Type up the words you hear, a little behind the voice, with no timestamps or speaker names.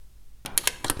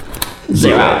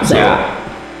0.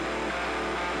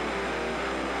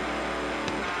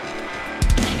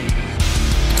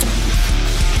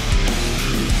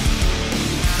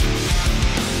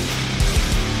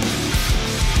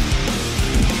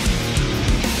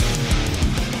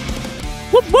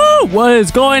 Woo! What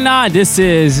is going on? This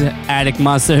is Addict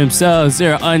Monster himself,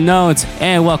 Zero Unknowns,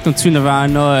 and welcome to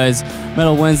Nirvana Noize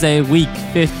Metal Wednesday, week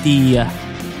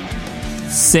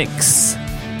 56,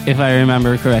 if I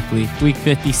remember correctly. Week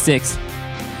 56.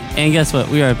 And guess what?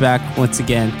 We are back once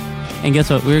again. And guess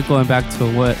what? We're going back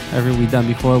to whatever we done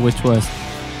before, which was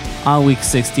on week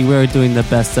 60. We were doing the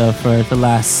best of for the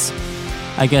last,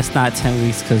 I guess not 10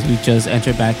 weeks because we just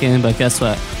entered back in, but guess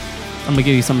what? I'm gonna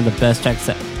give you some of the best tracks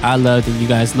that I loved and you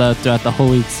guys loved throughout the whole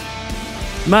weeks.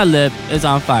 My lip is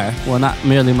on fire. Well, not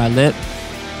merely my lip,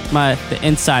 the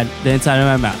inside of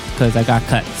my mouth, because I got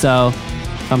cut. So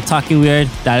if I'm talking weird,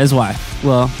 that is why.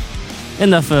 Well,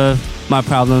 enough of my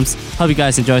problems. Hope you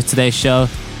guys enjoyed today's show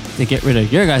to get rid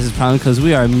of your guys' problem, because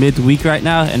we are midweek right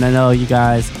now, and I know you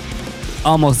guys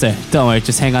almost there. Don't worry,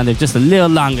 just hang on there just a little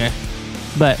longer.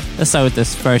 But let's start with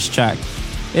this first track.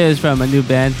 It is from a new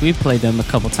band. We played them a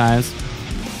couple times.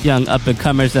 Young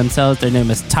up-and-comers themselves. Their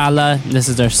name is Tallah. And this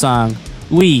is their song,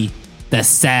 We the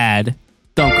Sad.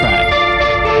 Don't cry.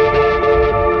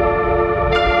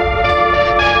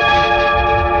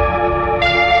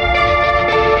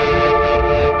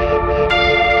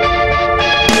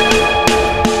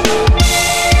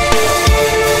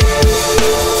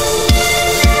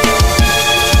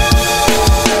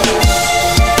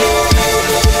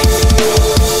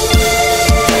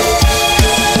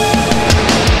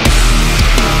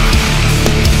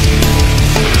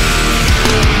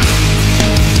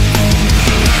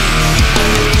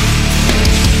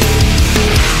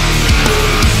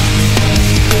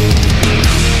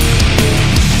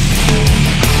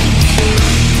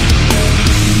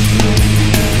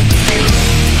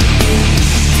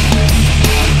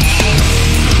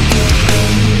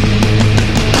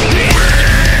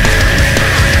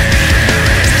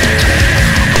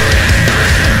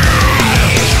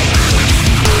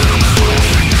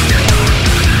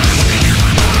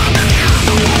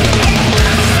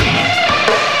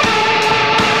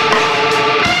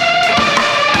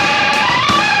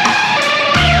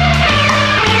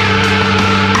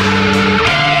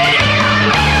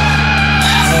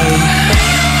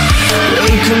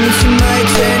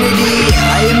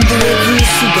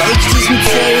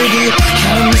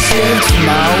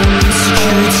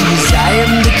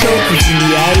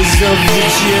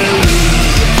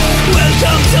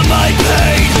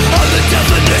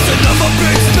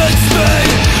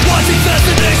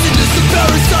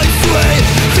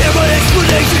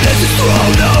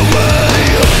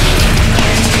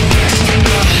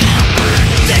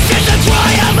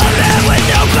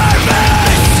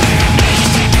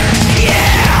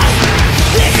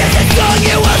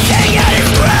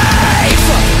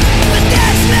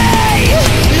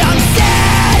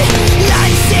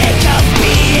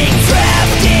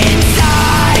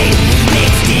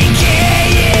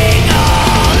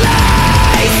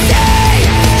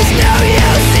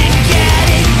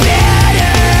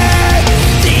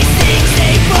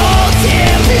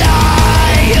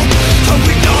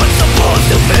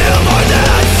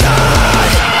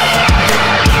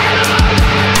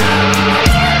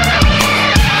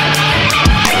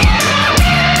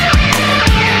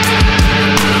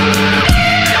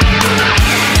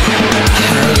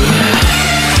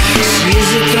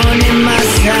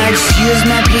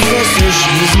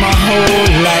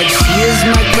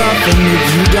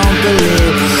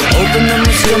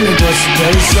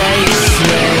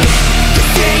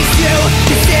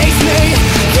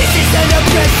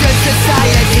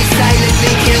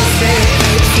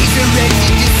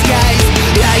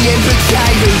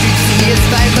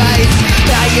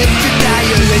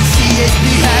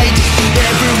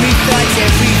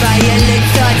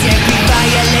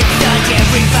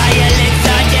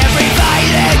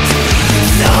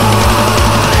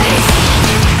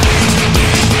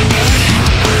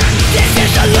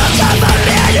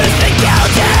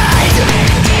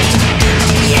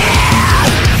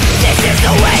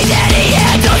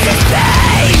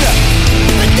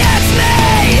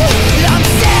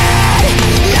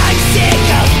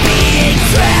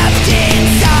 Trapped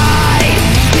inside,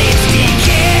 lipstick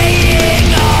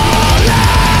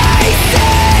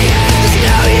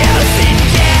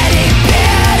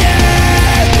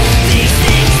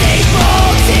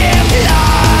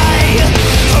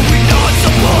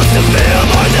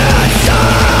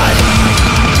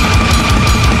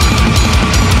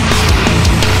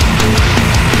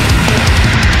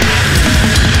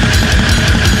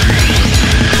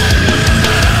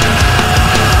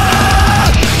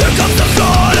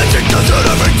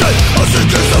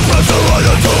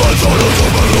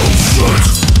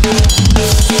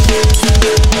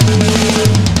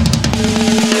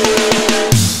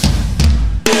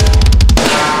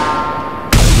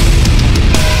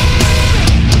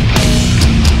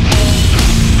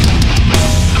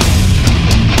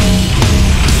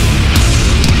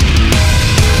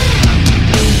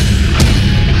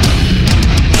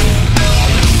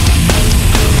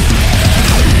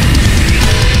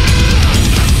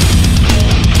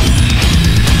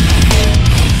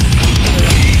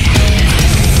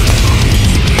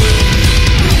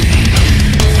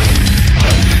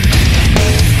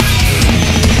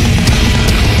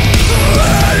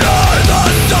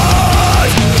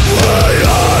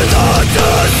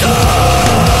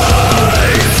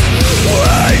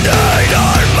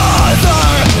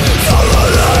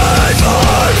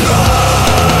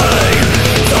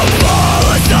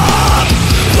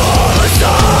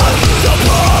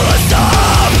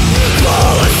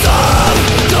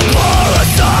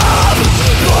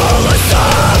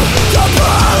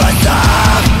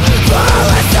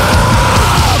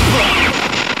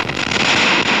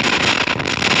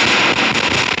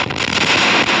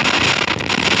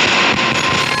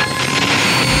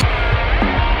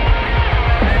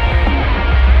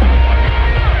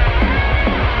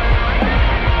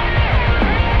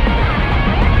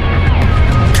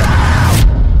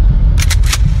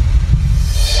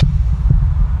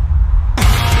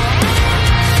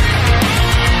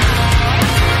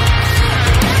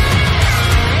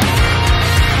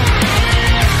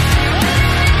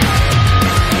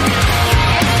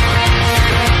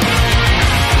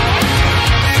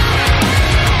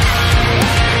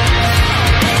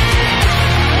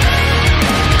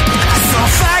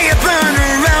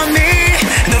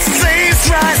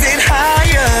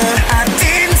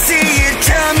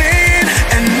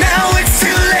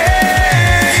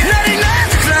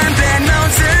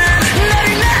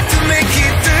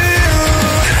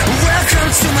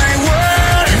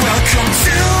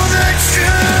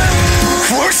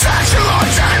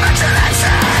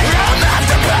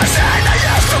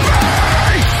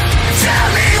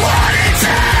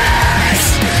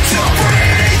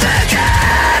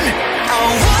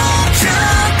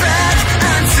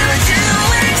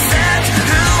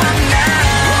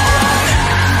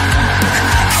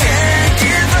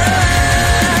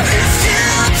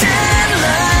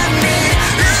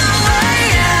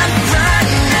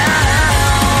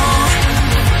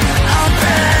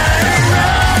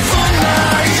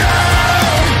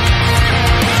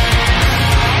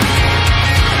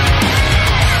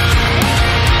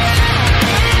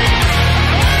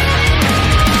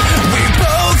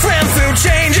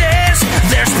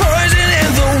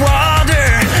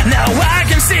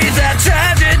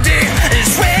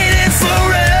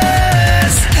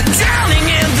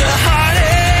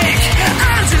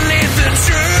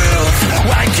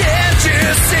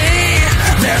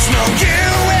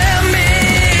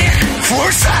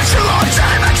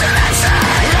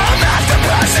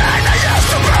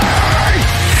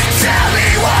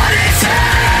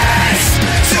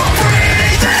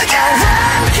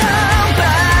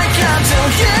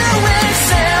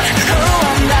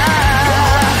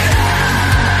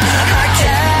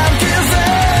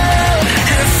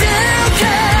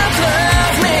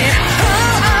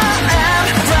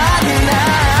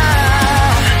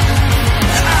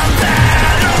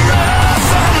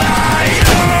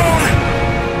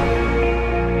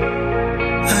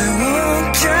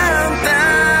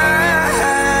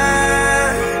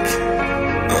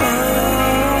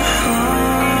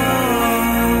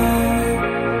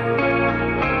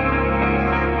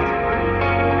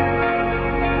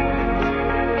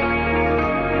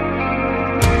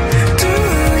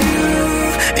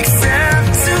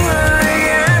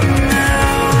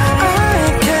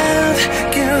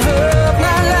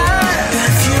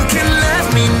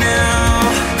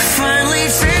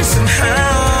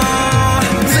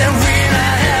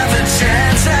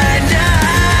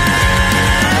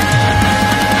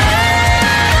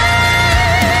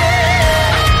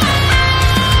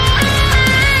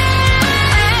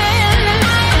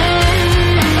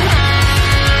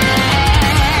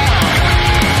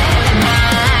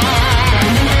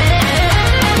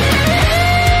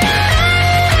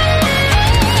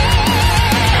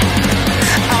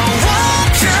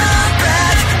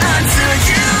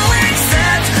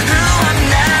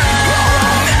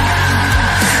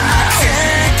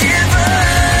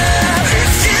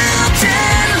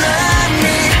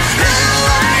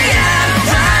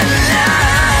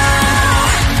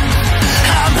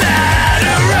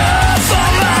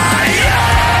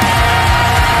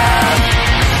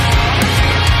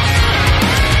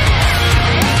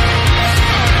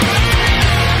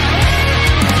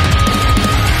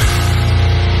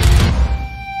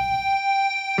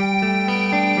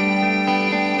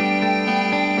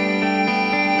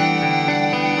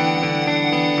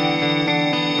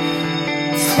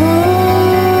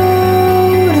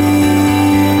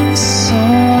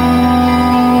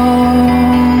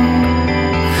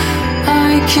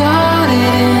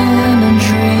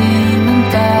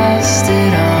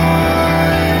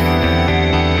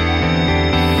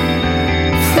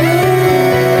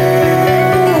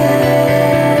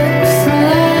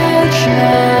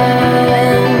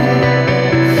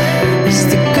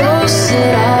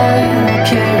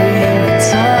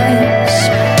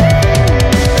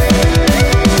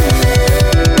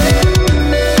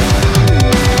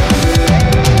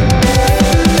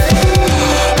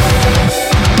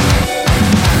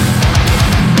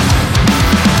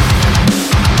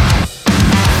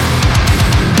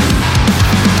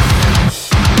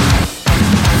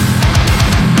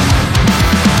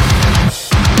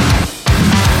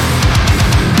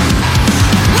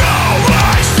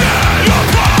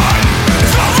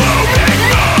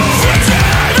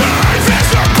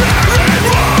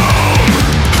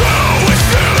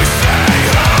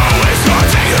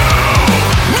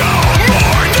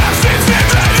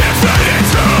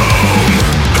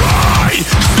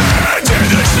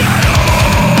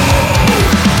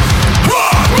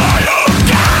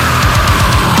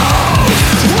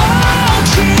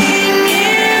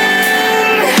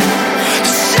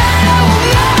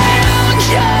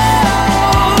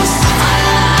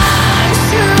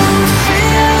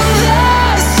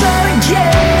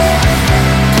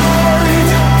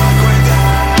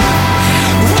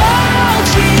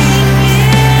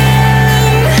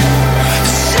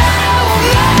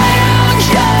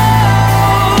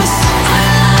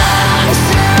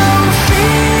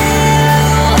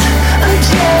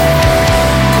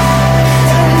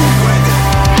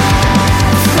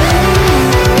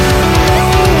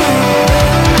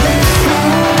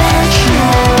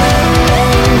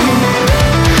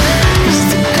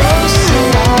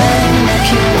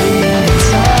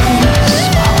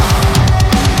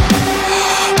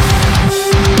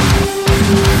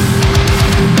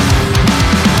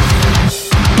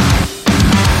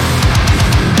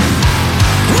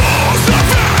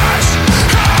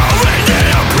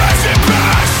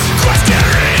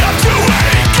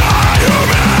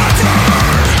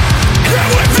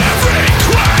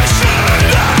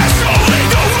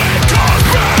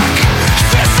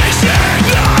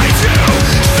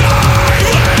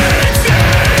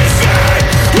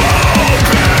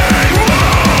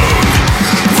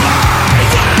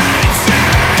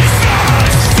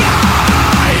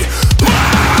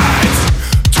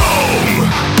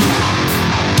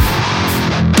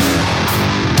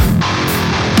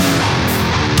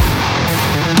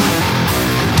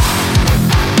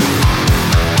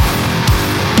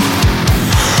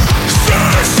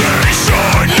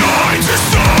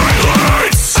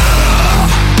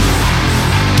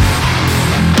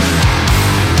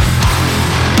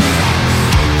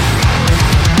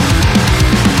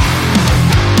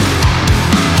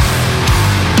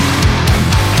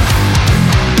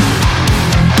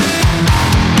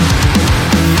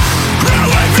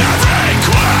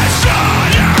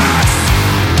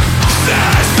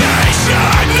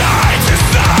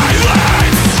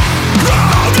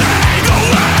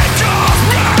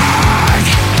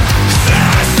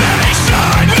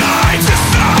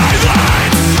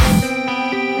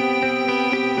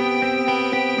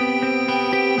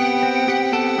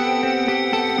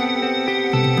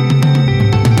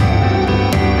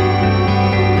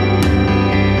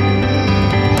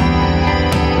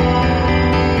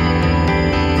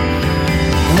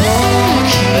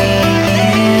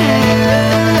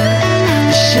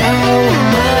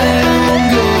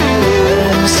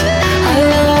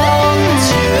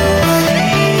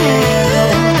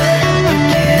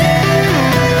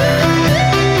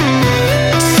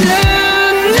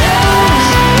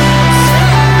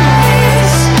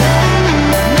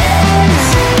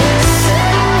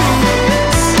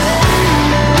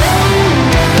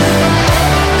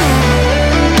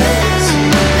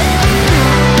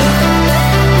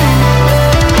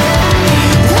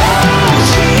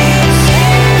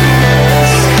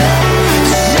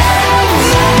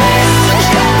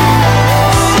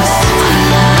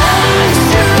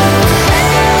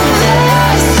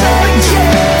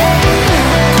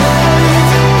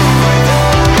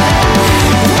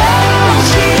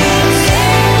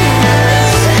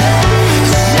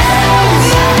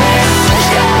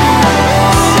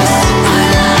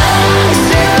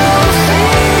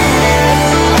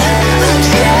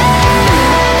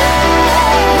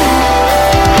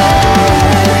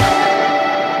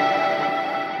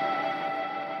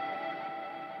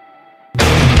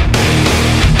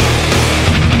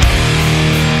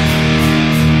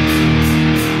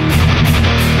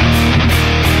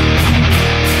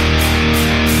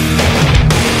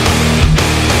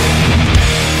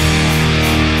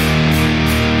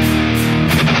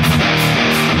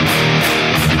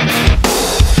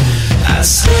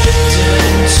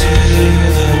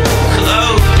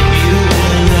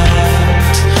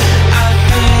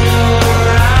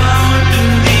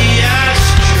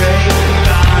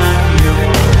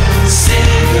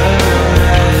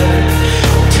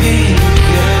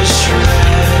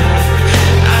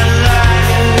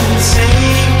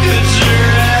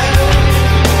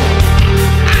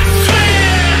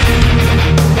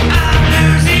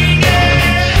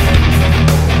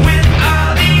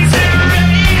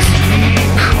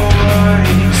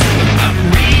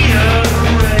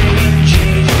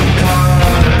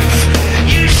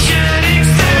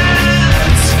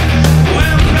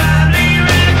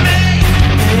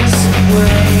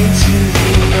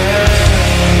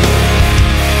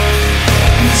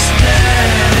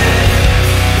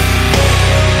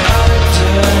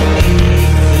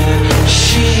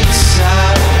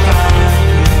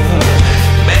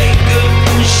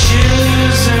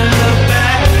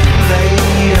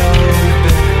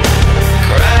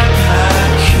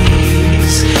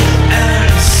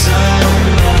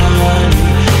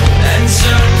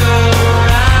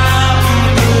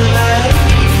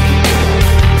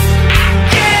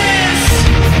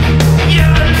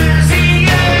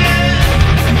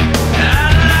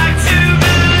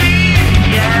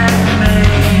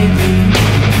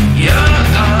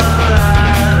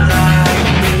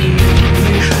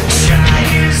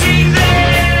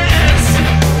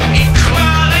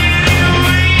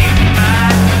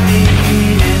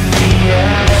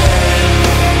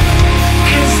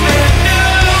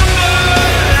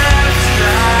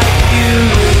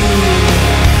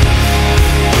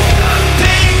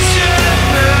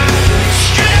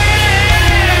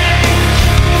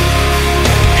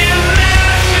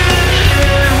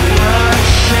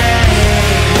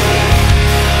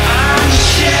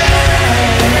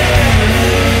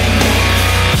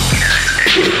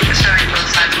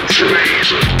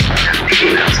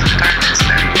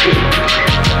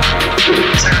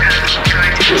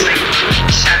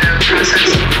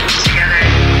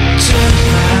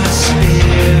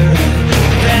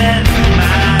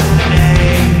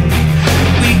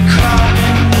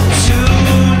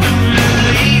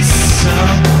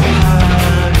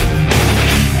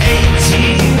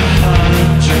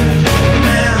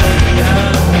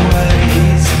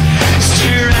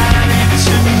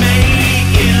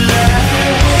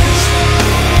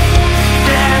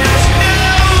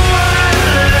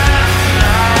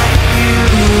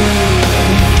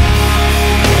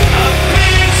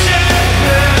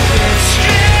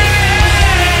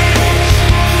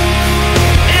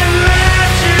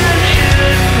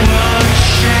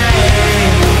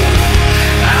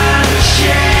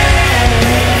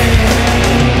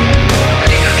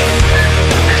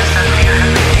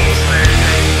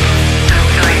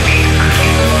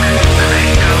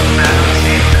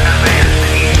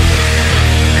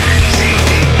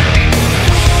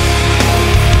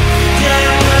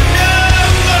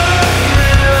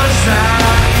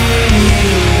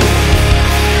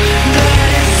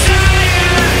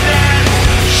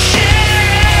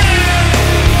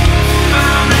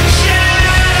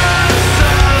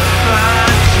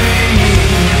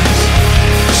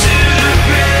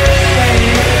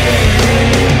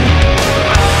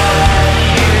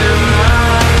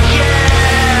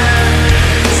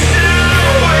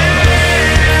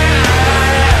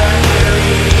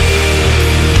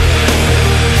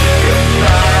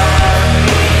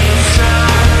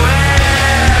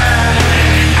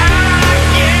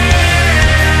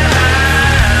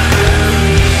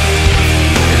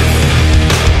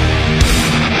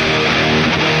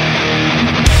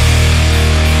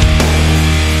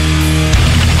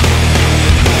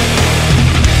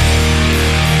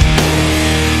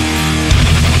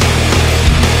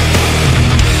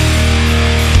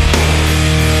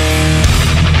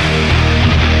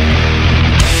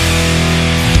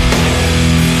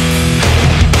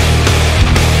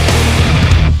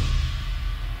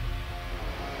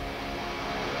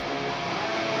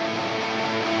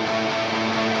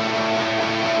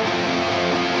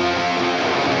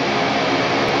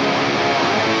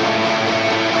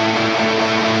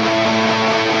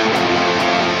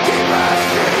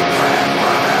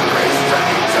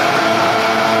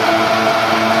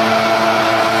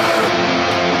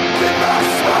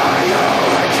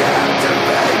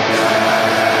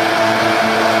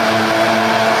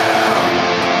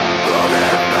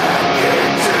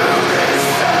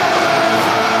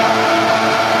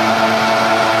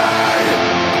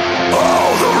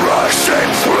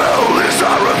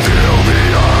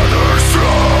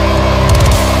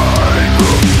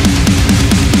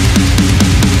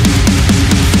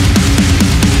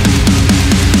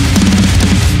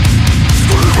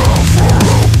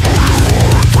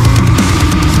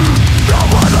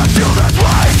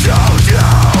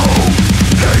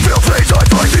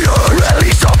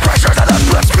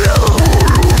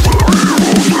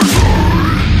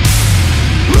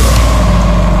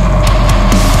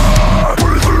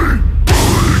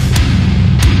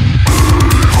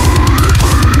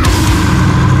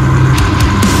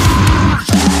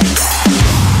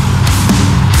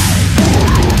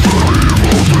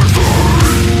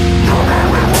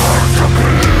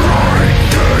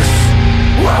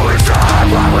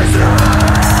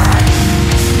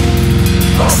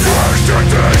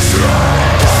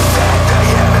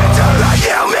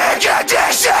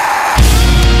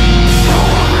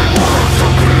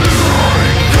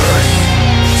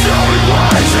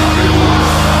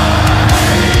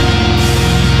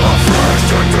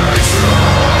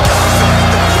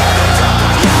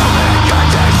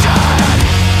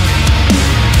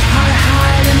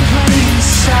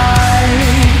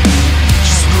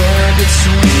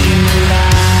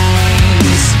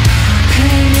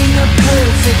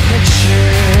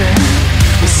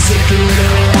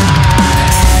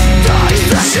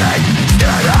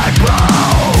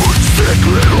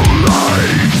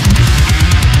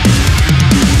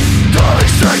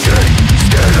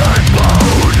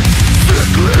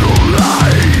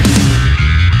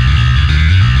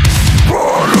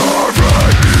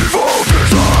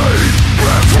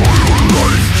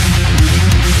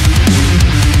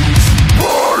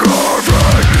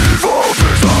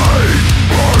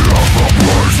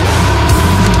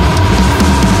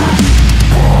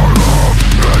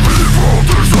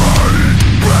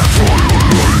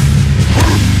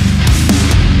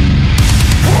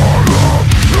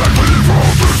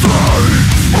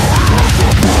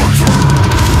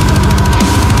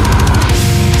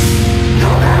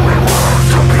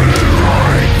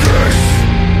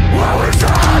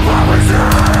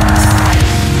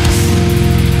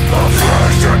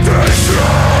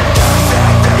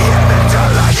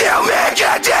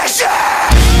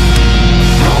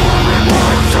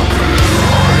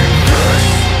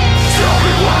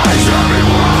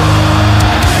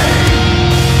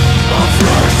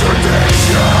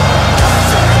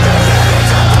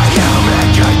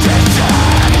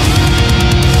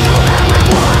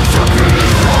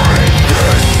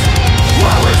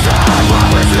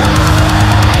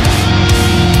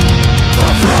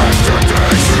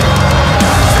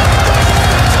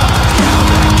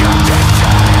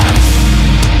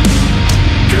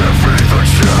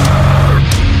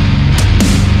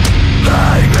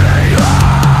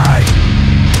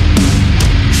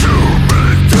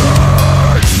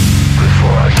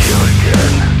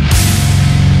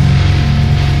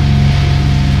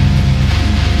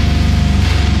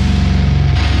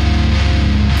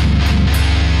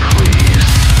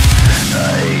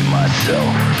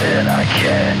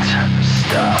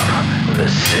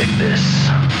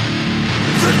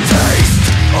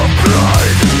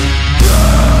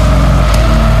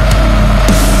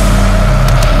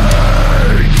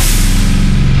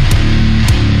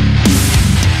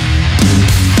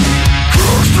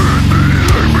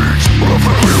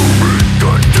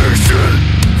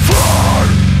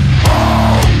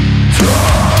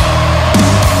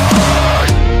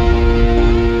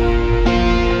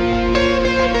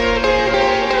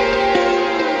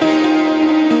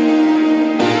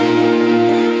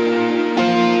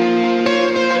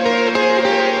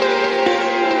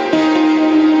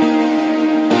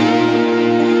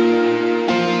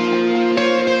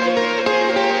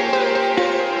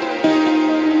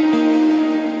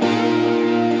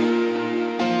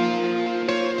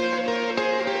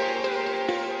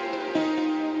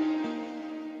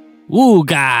Ooh,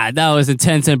 God, that was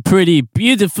intense and pretty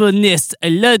beautifulness. I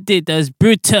loved it. That was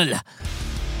brutal. I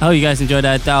hope you guys enjoyed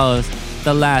that. That was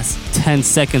the last 10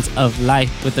 seconds of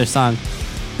Life with their song,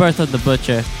 Birth of the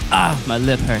Butcher. Ah, my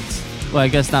lip hurts. Well, I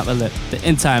guess not my lip. The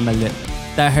inside of my lip.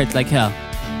 That hurts like hell.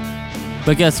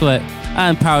 But guess what?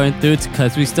 I'm powering through it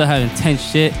because we still have intense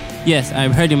shit. Yes,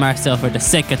 I'm hurting myself for the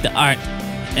sake of the art.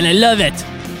 And I love it.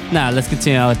 Now, let's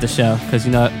continue on with the show because,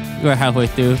 you know, we're halfway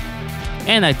through.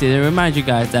 And I didn't remind you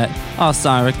guys that all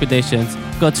song recommendations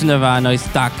go to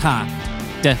nirvananoise.com.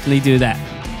 Definitely do that.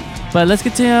 But let's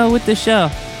continue on with the show.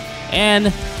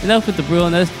 And enough with the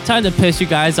brutalness. Time to piss you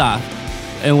guys off.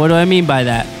 And what do I mean by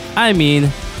that? I mean,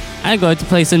 I'm going to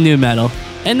play some new metal.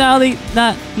 And not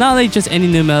only just any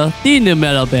new metal, the new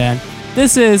metal band.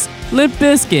 This is Limp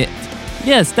Bizkit.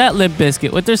 Yes, that Limp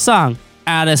Bizkit with their song,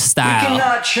 Out of Style. We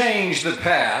cannot change the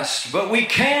past, but we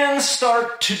can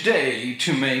start today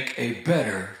to make a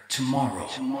better tomorrow.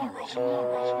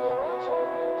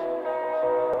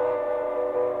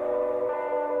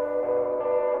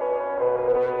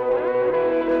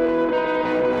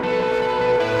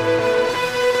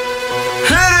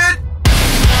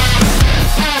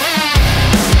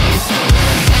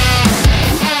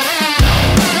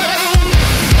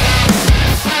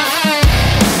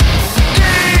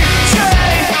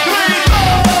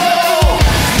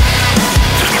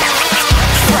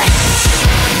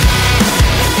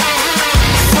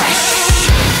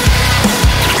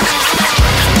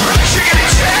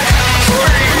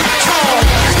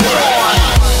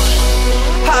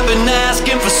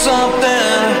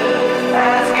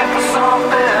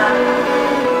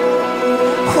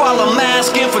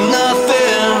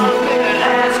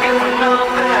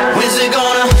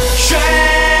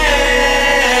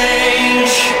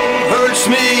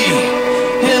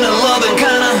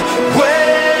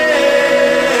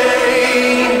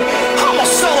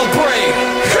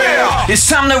 It's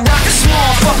time to rock this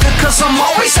motherfucker, cause I'm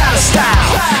always out of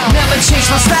style. Never change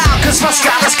my style, cause my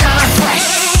style is kinda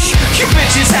fresh. You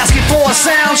bitches asking for a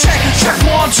sound check. Check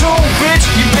 1, 2, bitch.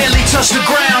 You barely touch the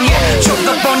ground, yeah. Choked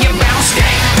up on your bounce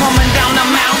game. Coming down the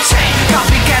mountain.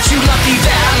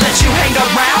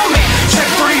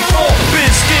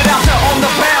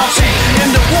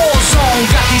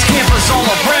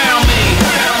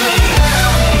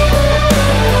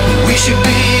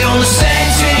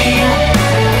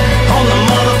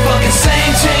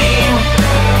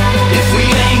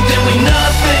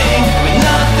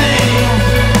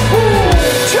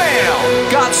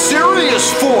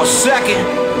 second.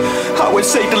 I would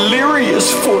say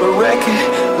delirious for the record.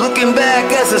 Looking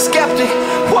back as a skeptic,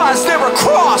 why is there a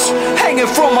cross hanging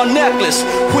from my necklace?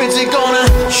 When's it gonna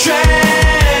change?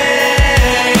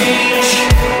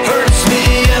 Hurts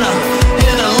me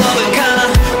in a loving kind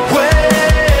of way.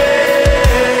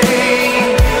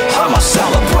 I'ma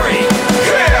celebrate.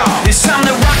 Yeah! It's time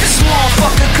to rock this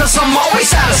motherfucker, cause I'm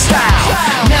always out of style.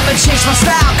 Never change my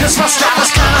style, cause my style is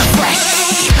kinda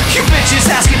fresh. You bitches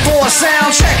asking for a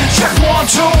sound check. Check 1,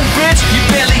 2, bitch. You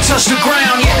barely touch the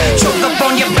ground yet. Choked up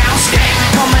on your bounce game.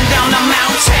 Coming down the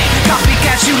mountain.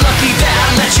 Copycat, you lucky that I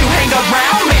let you hang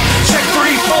around me. Check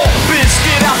 3, 4,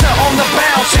 Bizkit out there on the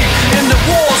bounty. In the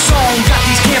war zone, got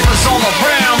these campers all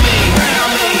around me.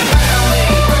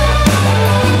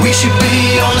 We should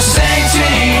be on the same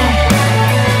team.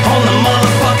 On the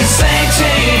motherfucking same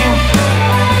team.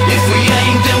 If we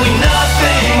ain't, then we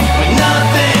nothing. We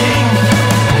nothing.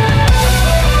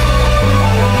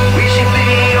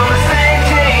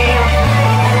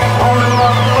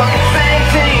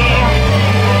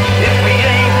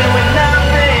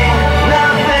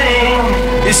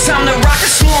 It's time to rock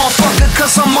this motherfucker,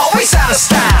 cause I'm always out of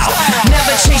style.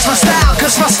 Never change my style,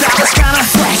 cause my style is kinda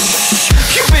fresh.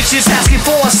 You bitches asking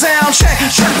for a sound check.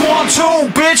 Check 1, 2,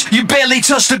 bitch. You barely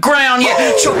touch the ground yet.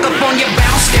 Choked up on your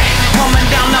bounce game. Coming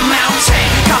down the mountain.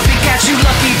 Copycat, you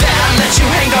lucky that I let you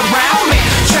hang around me.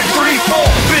 Check 3,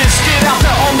 4, Bizkit out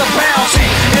there on the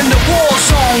bounty. In the war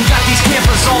zone, got these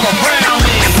campers all around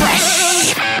me. Fresh.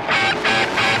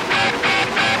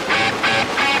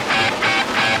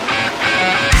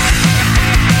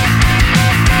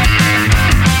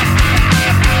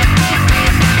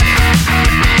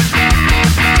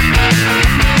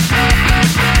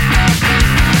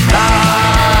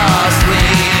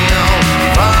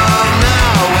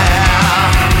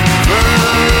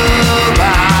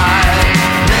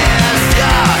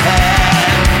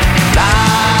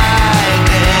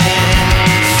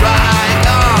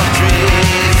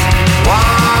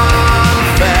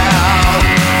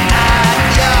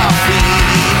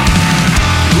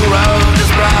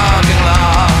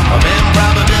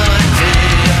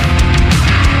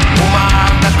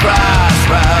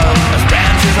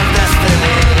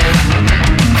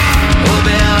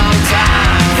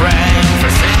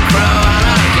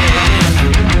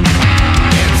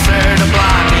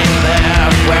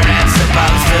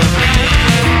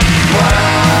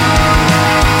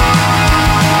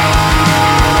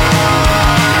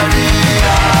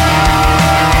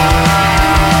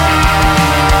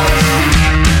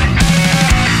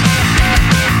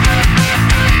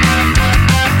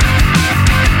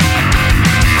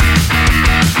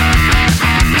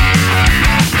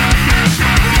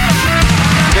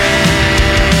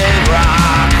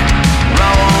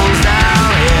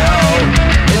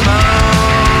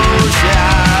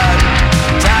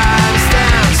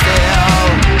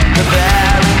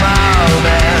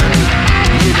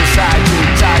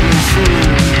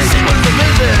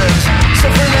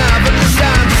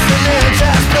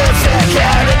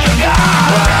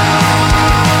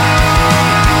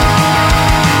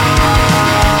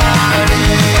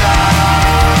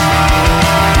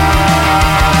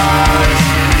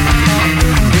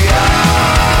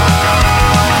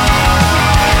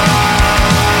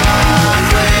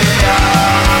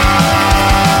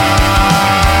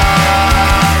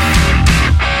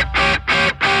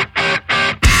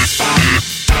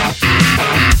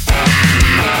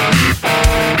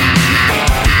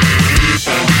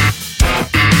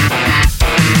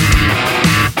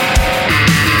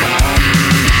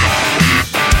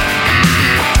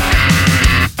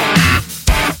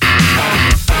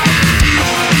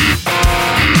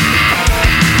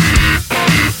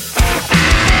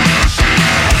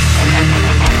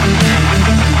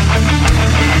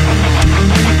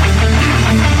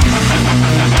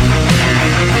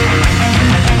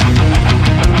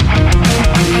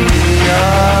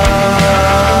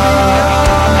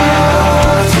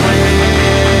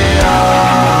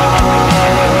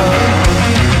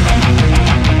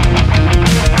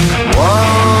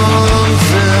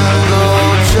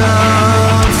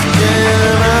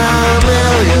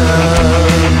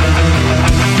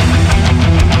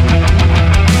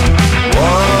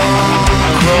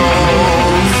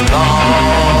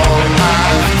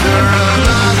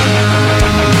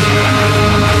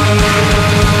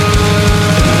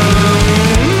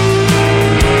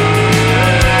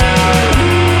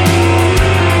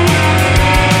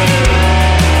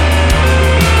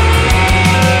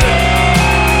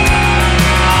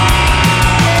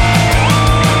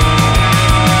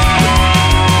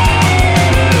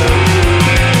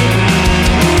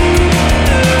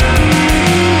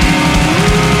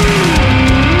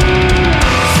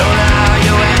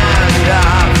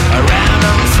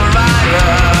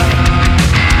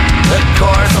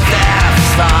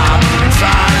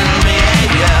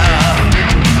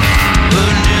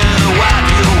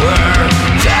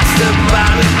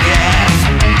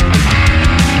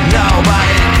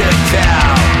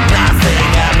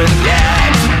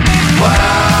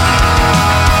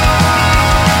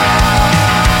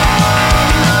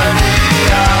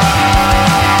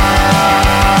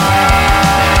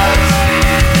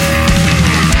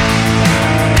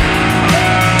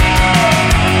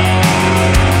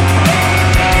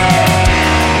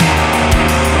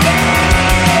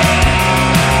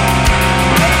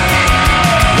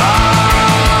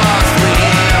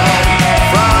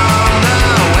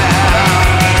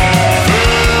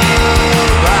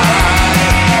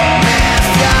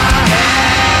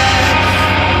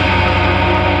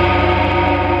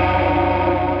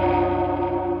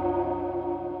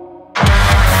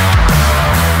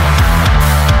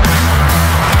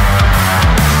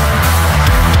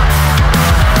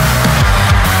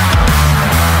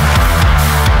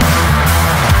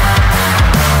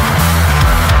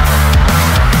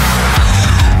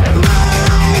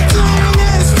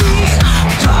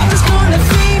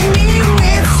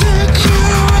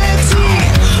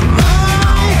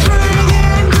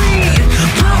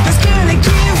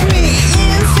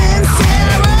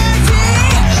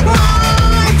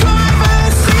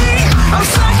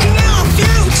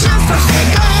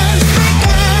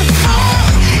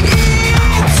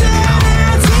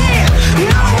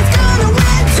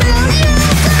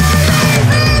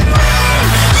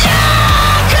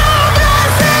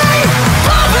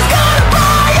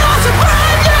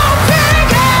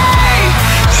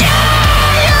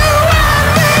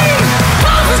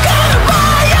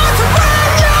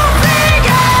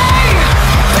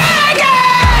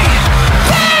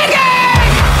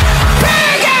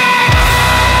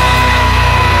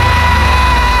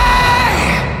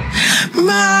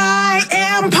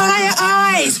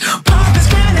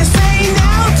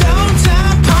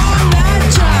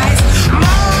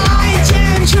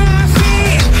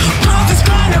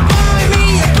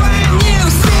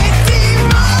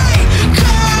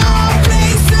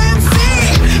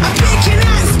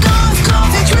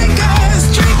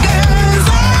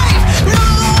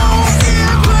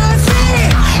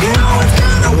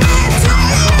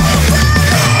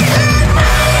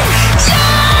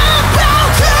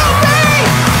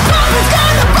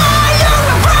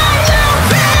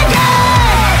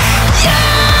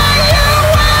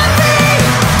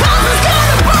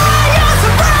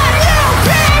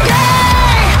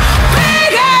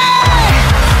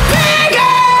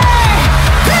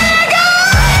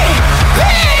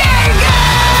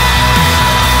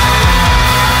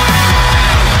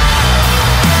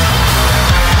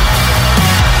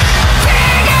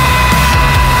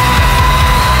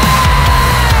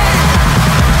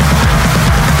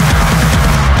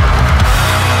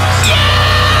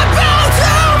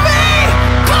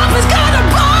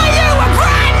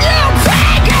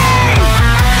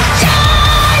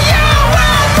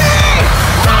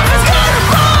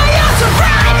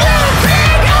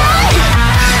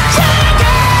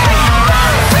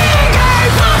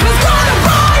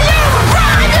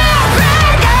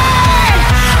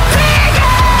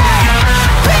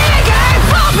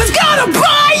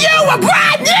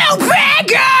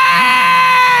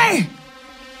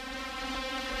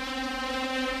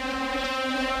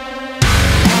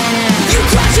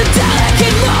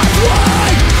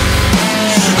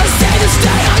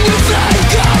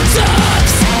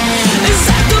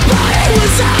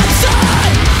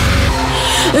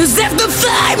 as if the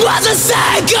flame was a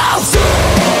single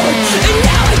sword. And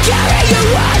now I carry you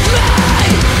with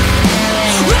me,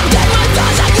 wrapped in my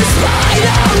thoughts like a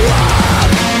spider web.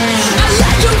 I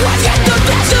let your words get the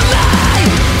best of me,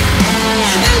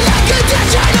 and like a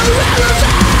condition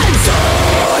irrelevant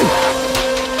sword.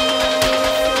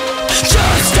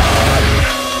 Just on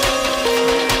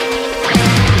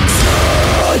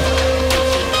sword.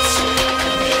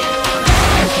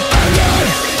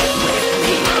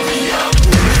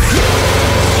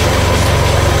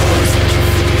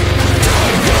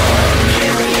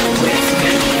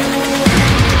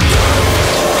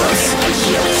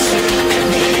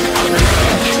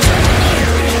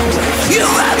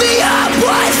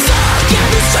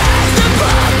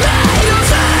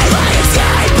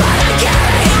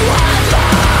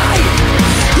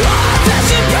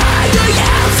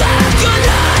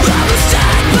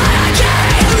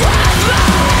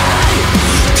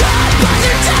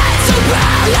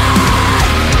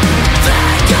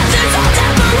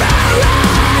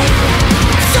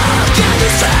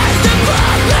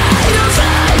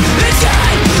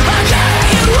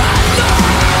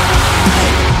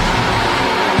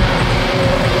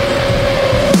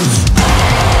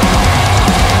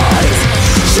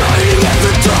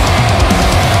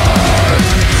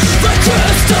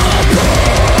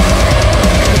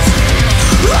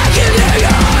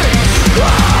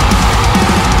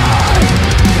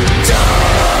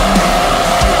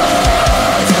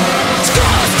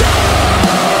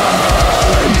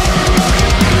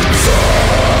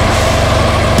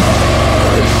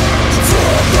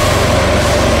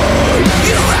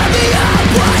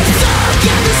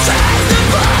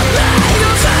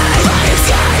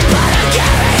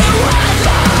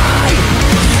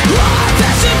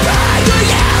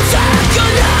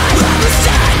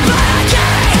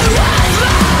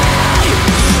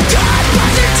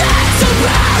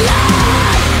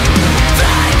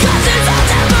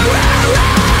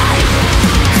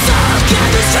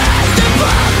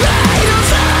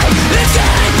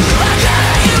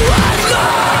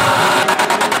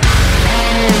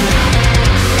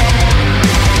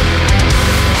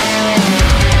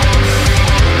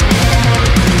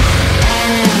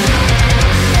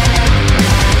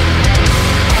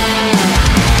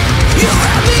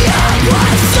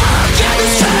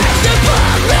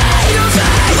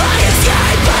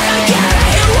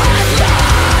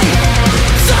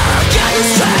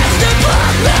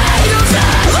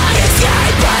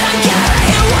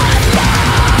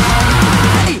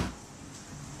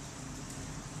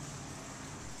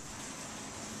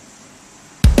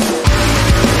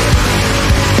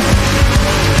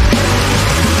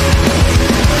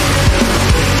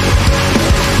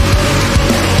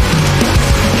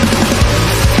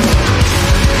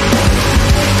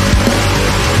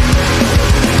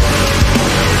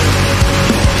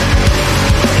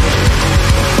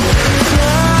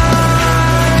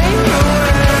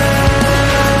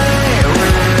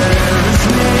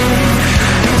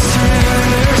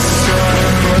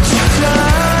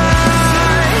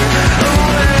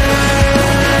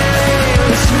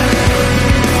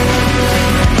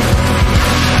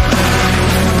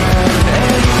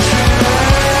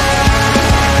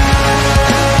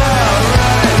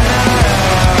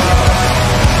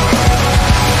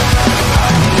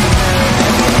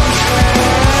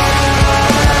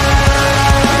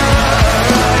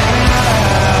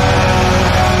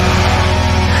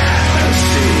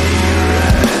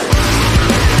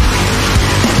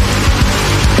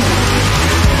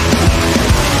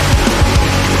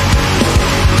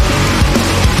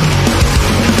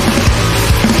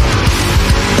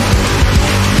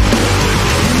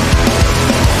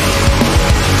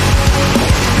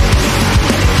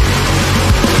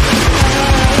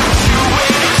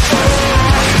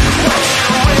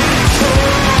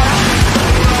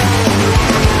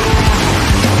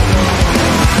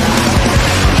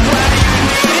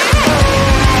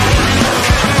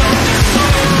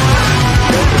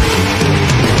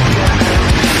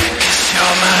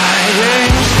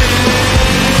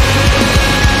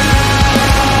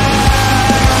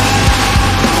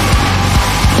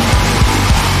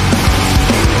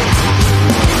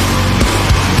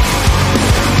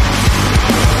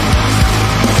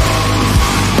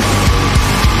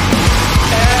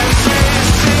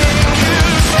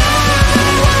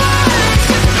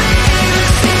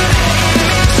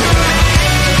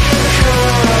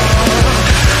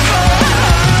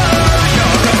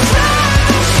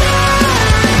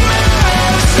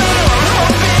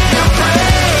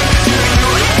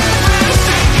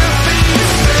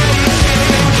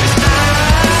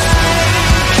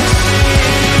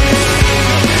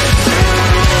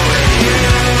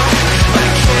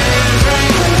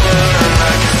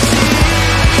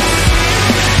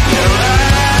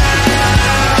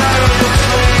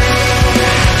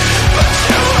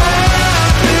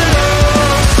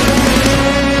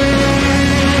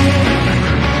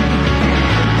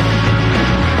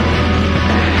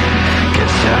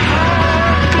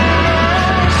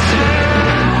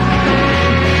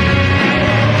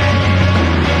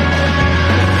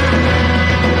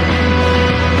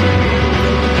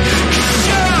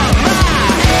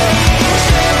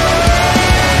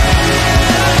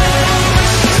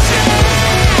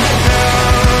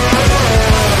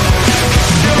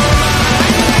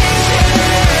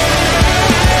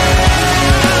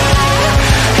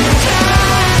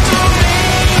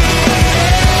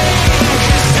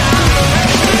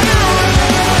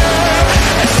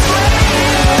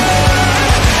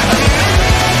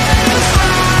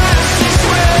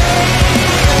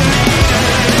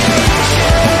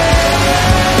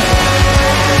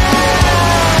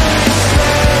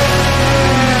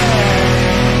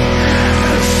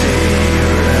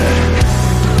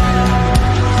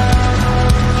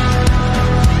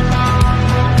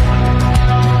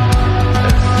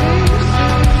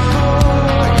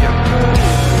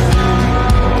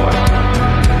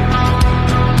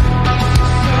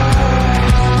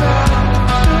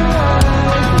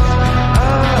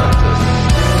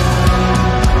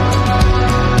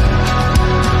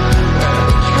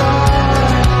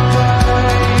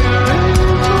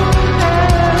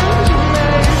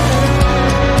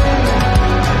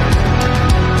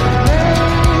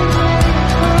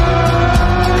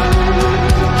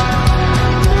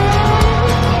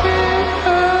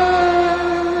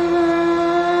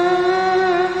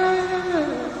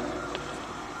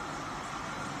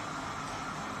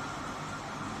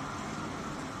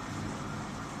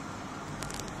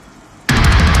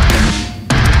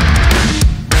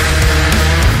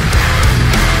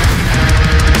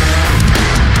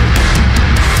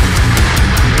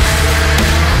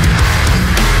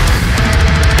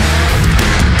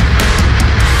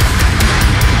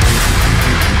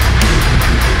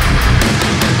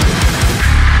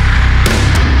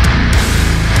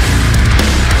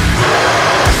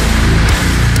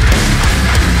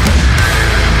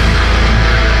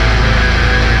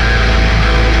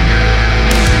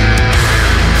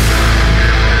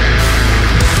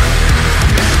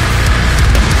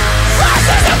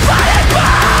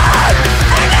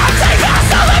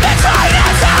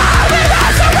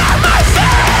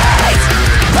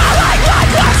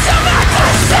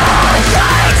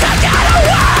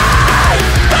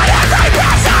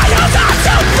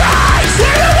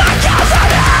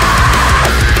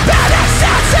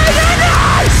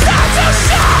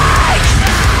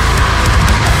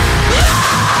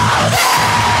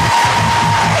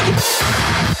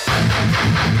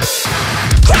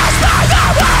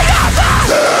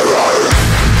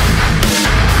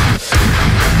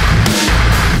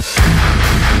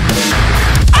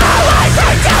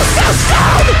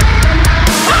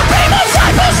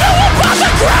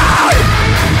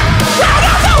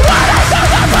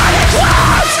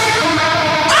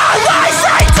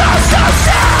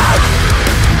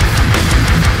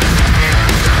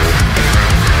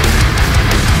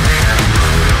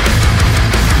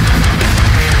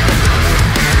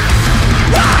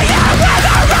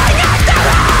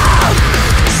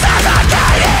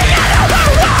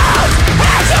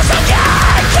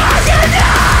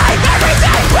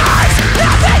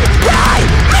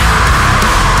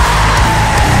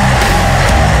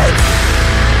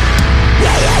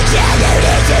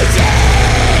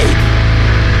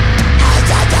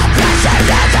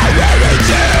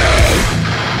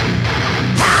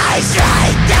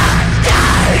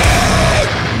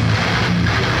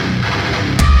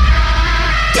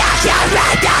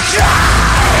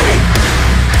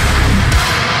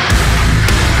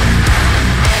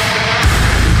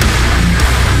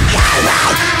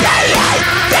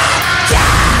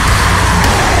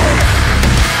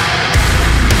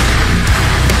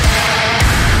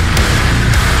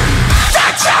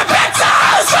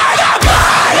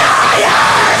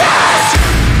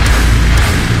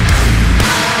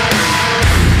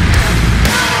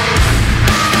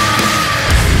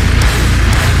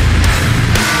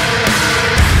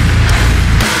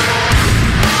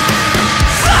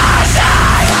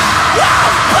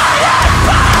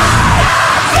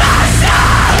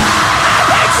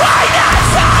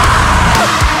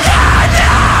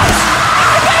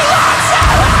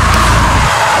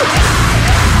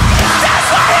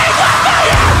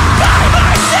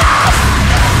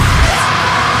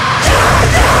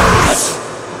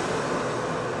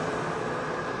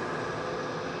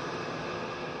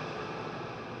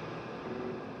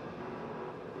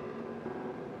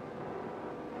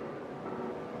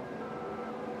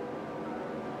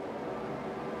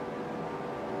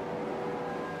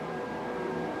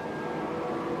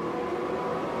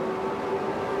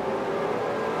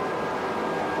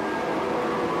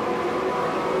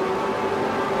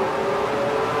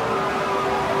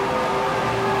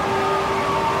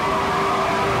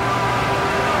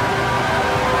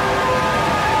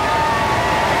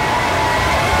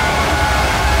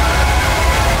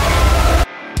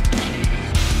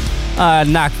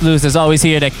 Knocked Loose is always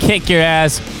here to kick your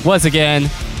ass once again,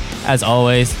 as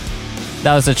always.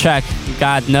 That was the track,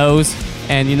 God Knows.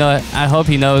 And you know what? I hope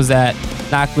he knows that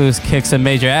Knocked Loose kicks some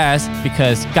major ass,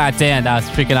 because goddamn, that was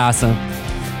freaking awesome.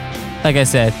 Like I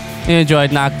said, if you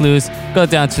enjoyed Knocked Loose, go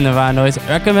down to Nirvana Noize,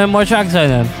 recommend more tracks by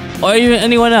them. Or even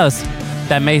anyone else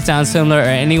that may sound similar, or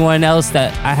anyone else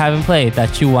that I haven't played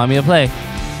that you want me to play.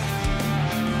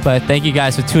 But thank you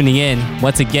guys for tuning in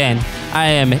once again. I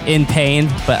am in pain,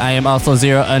 but I am also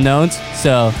zero unknowns.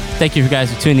 So thank you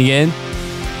guys for tuning in.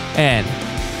 And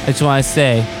I just want to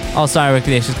say, all song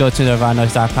recommendations go to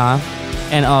nirvananoise.com.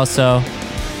 And also,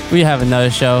 we have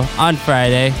another show on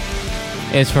Friday.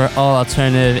 It's for all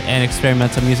alternative and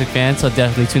experimental music fans, so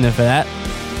definitely tune in for that.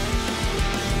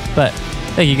 But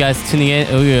thank you guys for tuning in.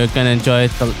 We are going to enjoy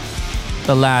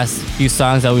the last few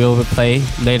songs that we will play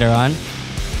later on.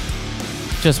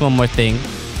 Just one more thing.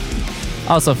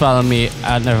 Also follow me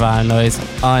at Nirvana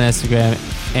Noize on Instagram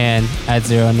and at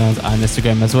Zero Unknowns on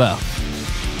Instagram as well.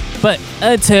 But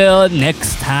until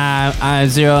next time, I'm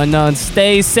Zero Unknowns.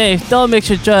 Stay safe. Don't mix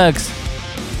your drugs.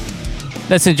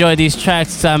 Let's enjoy these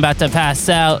tracks because I'm about to pass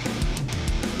out.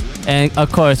 And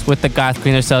of course, with the goth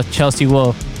queen herself, Chelsea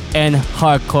Wolfe, and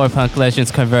hardcore punk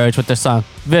legends Converge with their song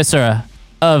Viscera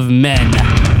of Men.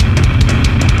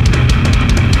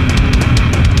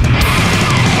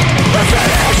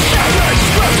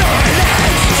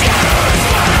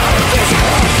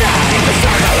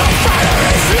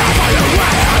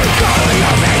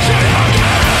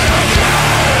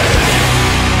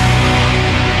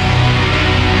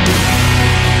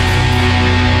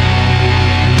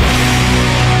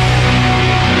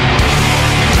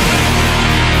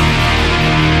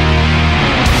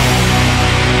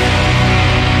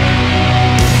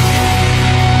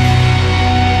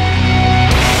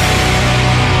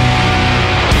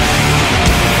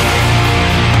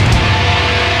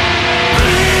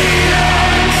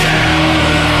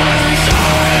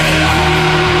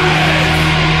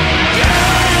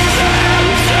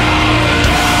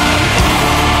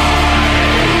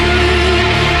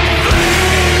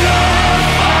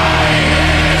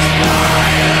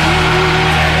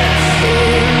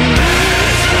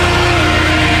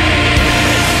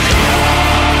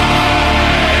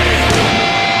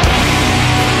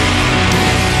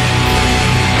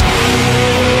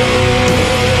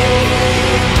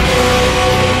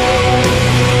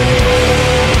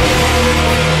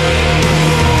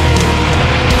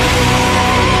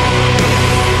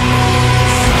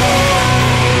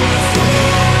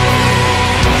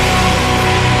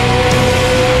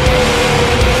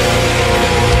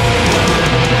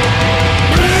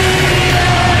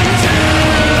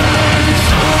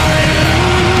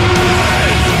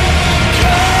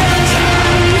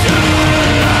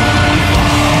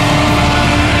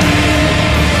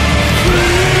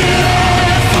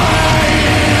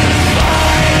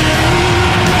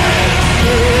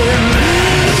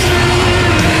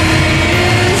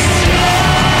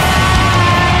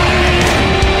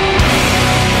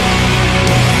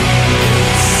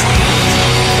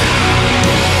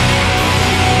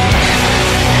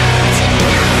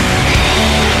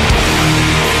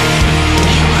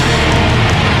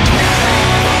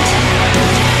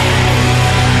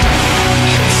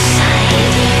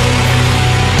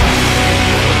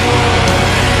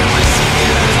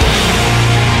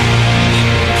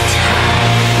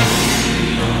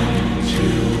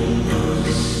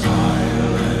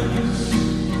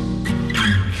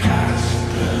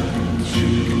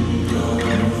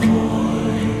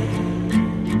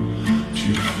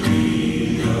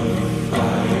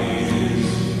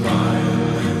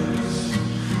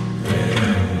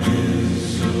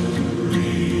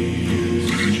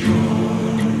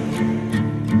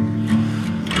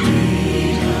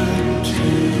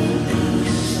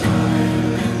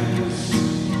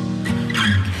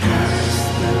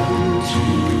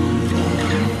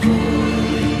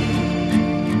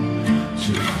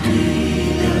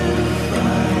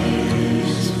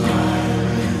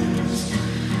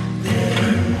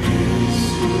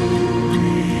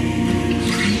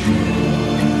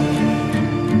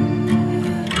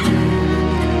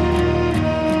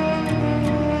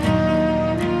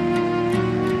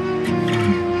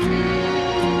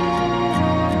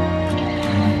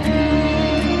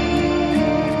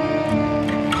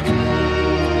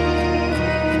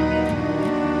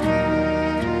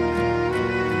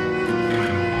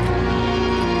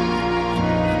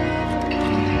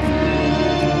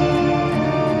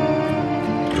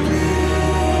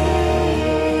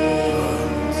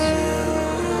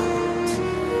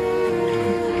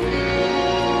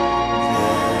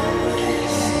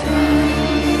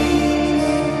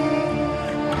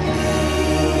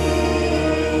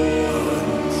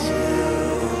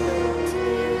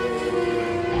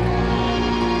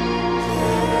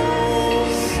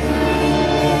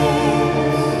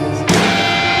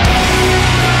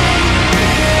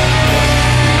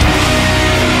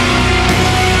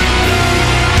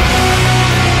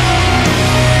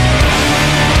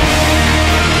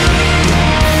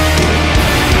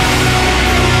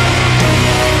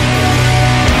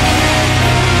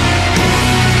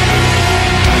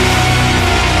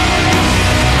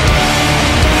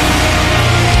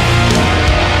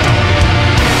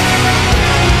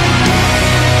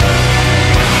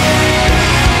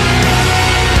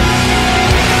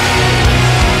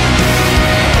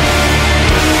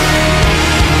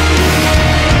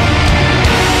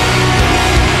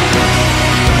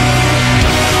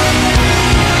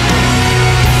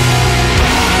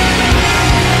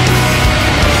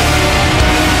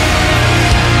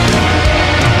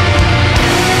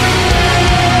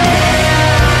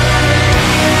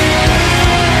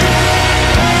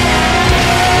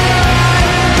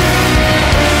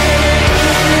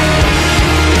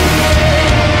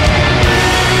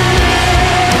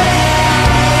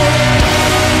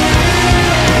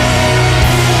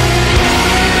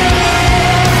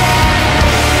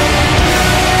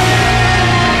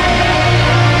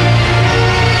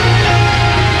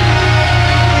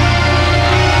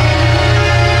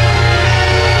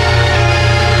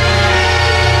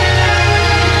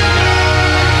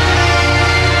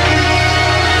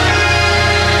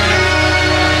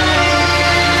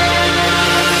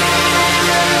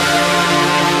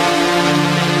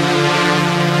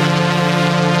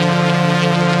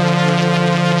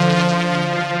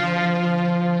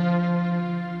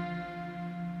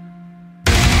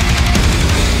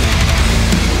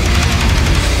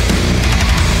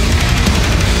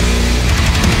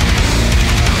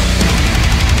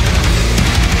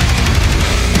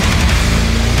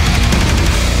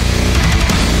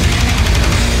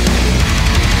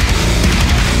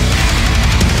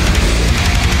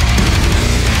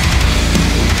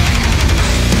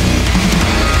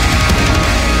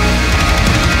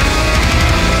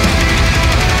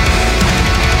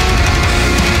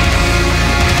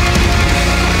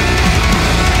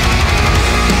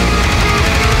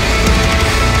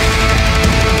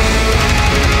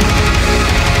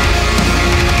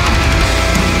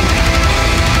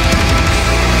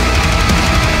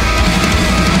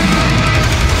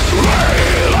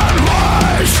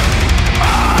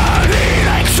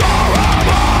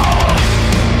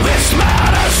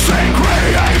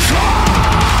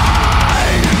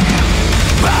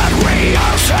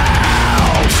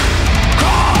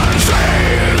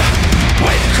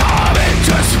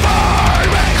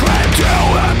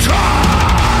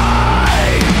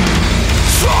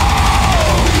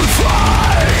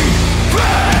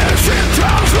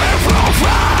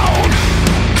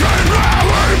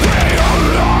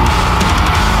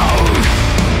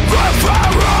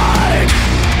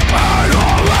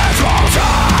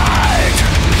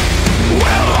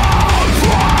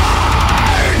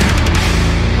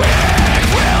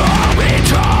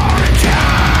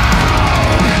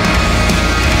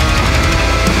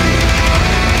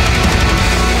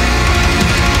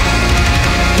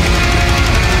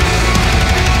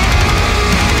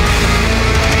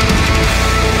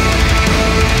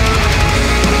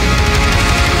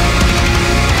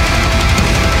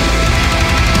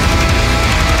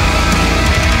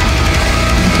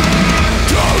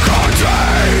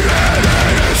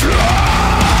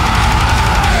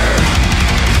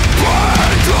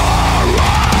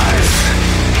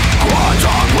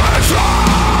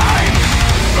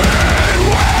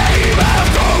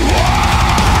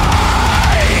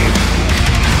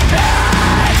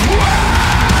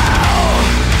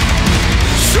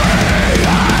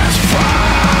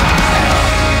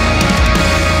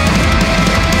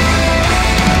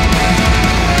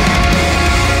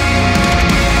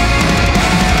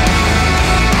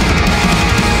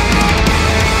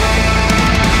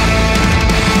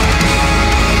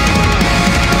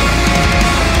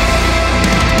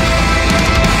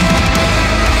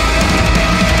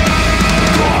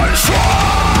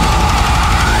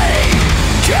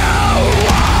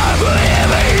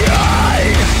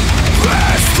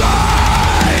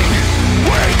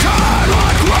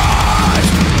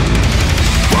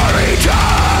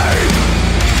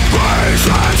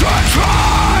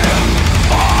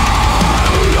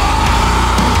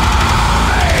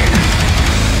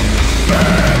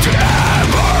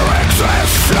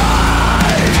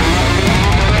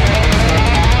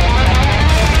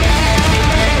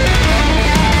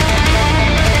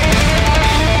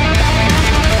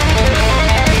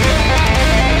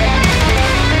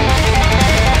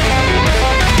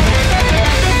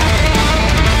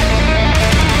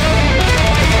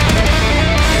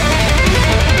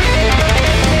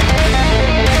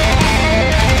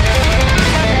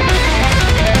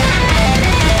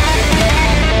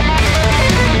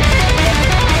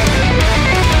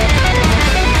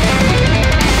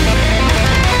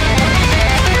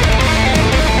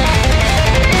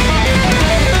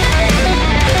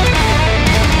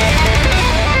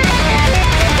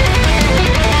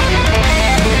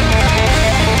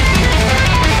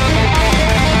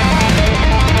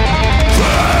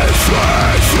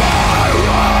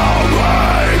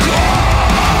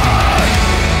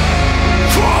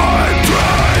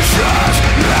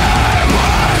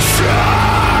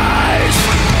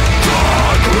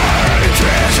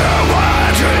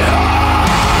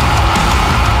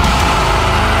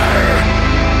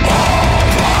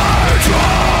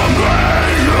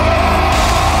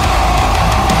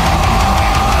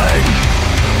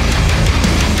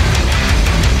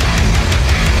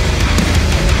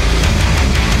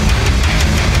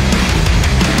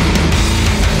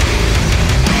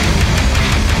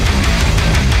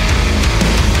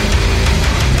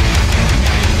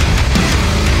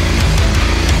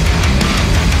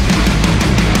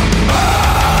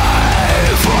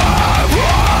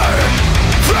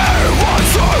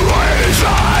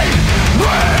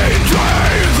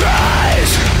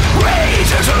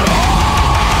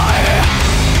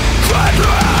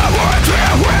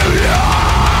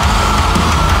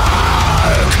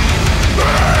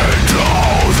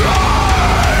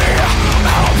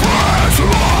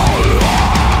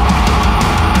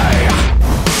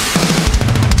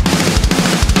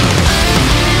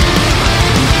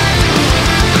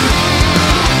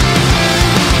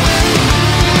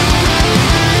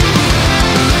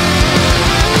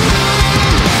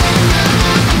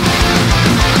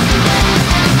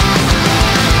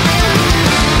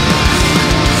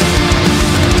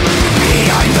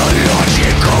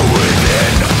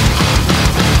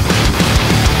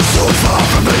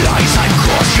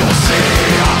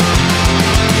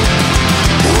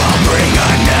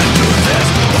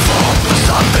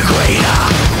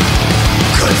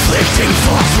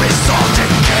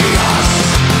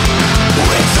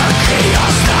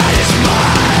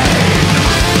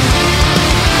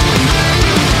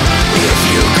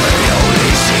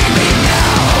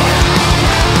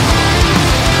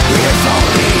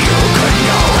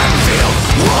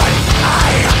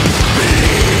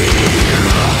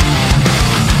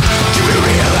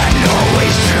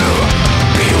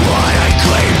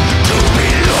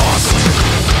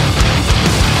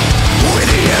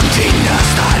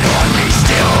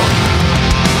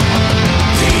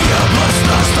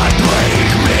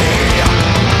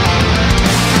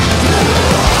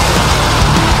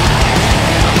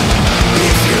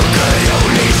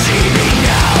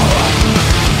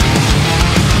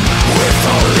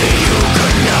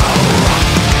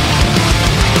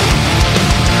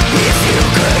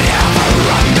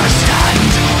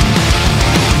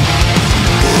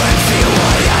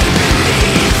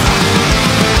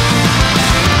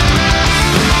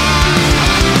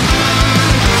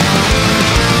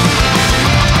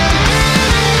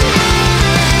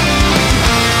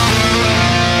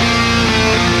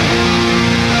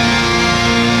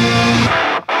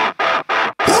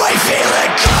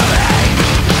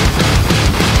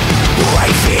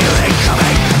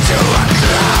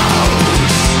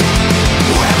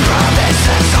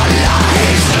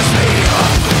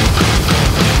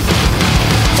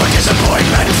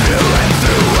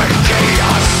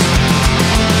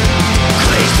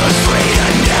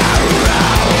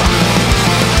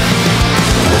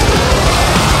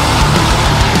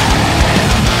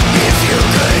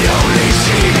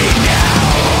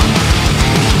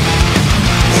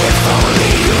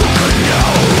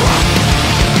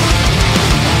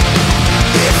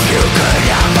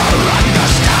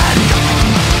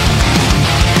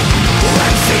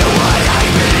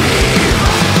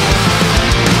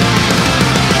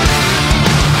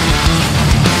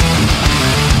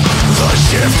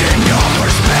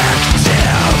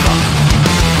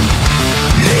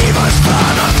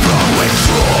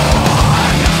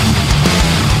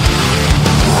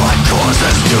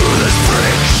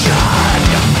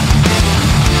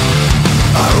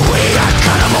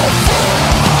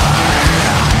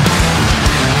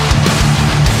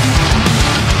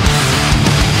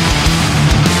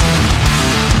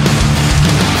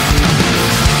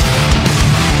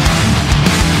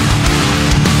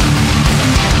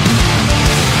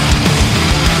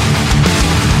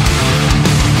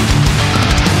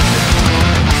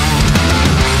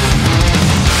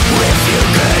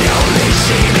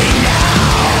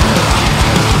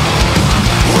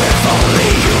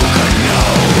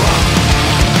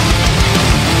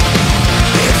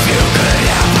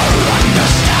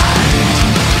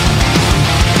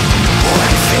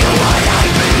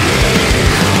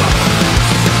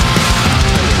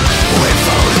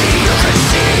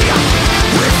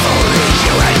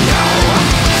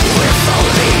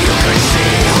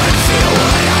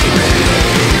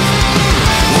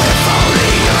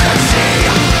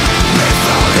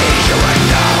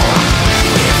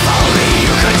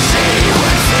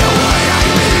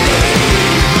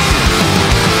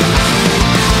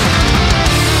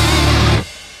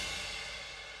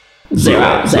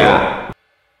 Yeah.